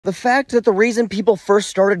The fact that the reason people first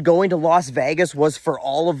started going to Las Vegas was for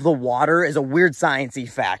all of the water is a weird science-y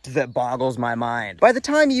fact that boggles my mind. By the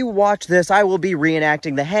time you watch this, I will be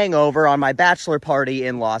reenacting The Hangover on my bachelor party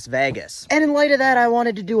in Las Vegas. And in light of that, I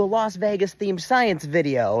wanted to do a Las Vegas-themed science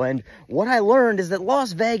video, and what I learned is that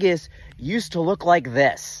Las Vegas used to look like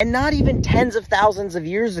this. And not even tens of thousands of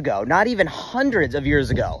years ago, not even hundreds of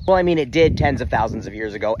years ago. Well, I mean, it did tens of thousands of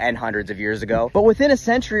years ago and hundreds of years ago, but within a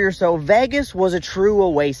century or so, Vegas was a true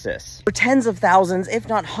oasis. For tens of thousands, if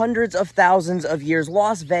not hundreds of thousands of years,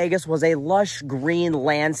 Las Vegas was a lush green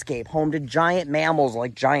landscape, home to giant mammals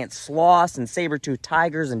like giant sloths and saber-toothed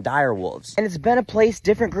tigers and dire wolves. And it's been a place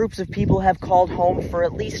different groups of people have called home for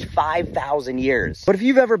at least 5,000 years. But if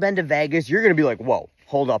you've ever been to Vegas, you're gonna be like, whoa.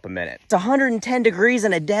 Hold up a minute. It's 110 degrees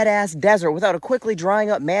in a dead-ass desert. Without a quickly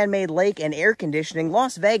drying up man-made lake and air conditioning,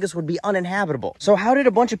 Las Vegas would be uninhabitable. So how did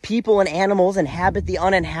a bunch of people and animals inhabit the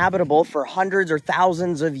uninhabitable for hundreds or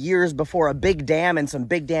thousands of years before a big dam and some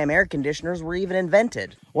big dam air conditioners were even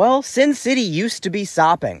invented? Well, Sin City used to be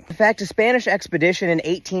sopping. In fact, a Spanish expedition in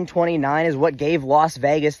 1829 is what gave Las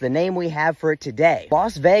Vegas the name we have for it today.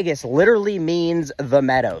 Las Vegas literally means the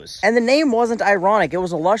meadows. And the name wasn't ironic. It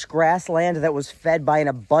was a lush grassland that was fed by an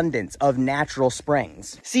abundance of natural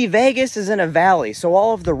springs. See, Vegas is in a valley, so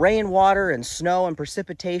all of the rainwater and snow and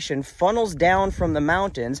precipitation funnels down from the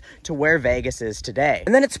mountains to where Vegas is today.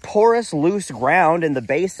 And then its porous, loose ground in the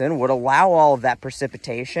basin would allow all of that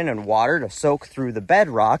precipitation and water to soak through the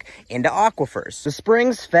bedrock into aquifers. The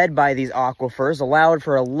springs fed by these aquifers allowed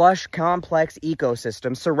for a lush, complex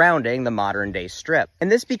ecosystem surrounding the modern-day Strip.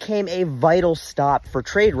 And this became a vital stop for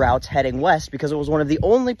trade routes heading west because it was one of the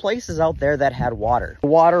only places out there that had water. The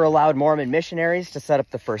water allowed Mormon missionaries to set up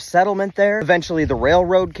the first settlement there. Eventually, the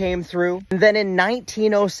railroad came through. And then in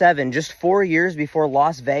 1907, just 4 years before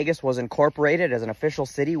Las Vegas was incorporated as an official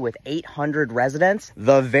city with 800 residents,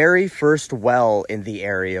 the very first well in the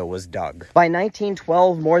area was dug. By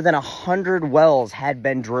 1912, more than 100 wells had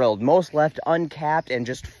been drilled, most left uncapped and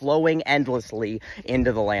just flowing endlessly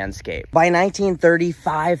into the landscape. By 1930,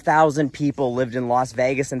 5,000 people lived in Las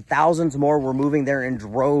Vegas, and thousands more were moving there in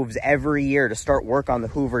droves every year to start work on the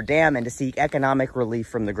Hoover Dam and to seek economic relief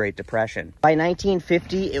from the Great Depression. By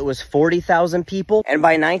 1950, it was 40,000 people, and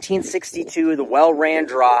by 1962, the well ran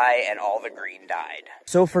dry and all the green died.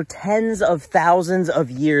 So for tens of thousands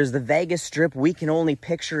of years, the Vegas Strip we can only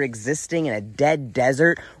picture existing in a dead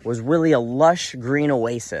desert was really a lush green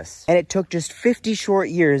oasis. And it took just 50 short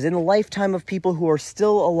years in the lifetime of people who are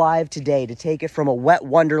still alive today to take it from a wet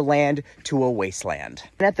wonderland to a wasteland.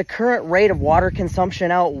 And at the current rate of water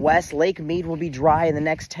consumption out west, Lake Mead will be dry in the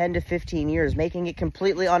next 10 to 15 years, making it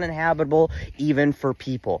completely uninhabitable even for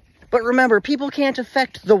people. But remember, people can't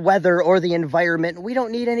affect the weather or the environment. We don't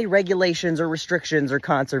need any regulations or restrictions or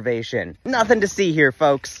conservation. Nothing to see here,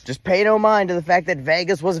 folks. Just pay no mind to the fact that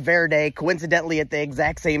Vegas was Verde, coincidentally at the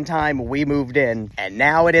exact same time we moved in. And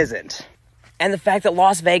now it isn't. And the fact that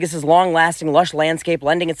Las Vegas's long-lasting, lush landscape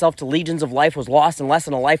lending itself to legions of life was lost in less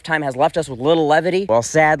than a lifetime has left us with little levity. Well,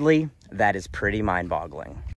 sadly, that is pretty mind-boggling.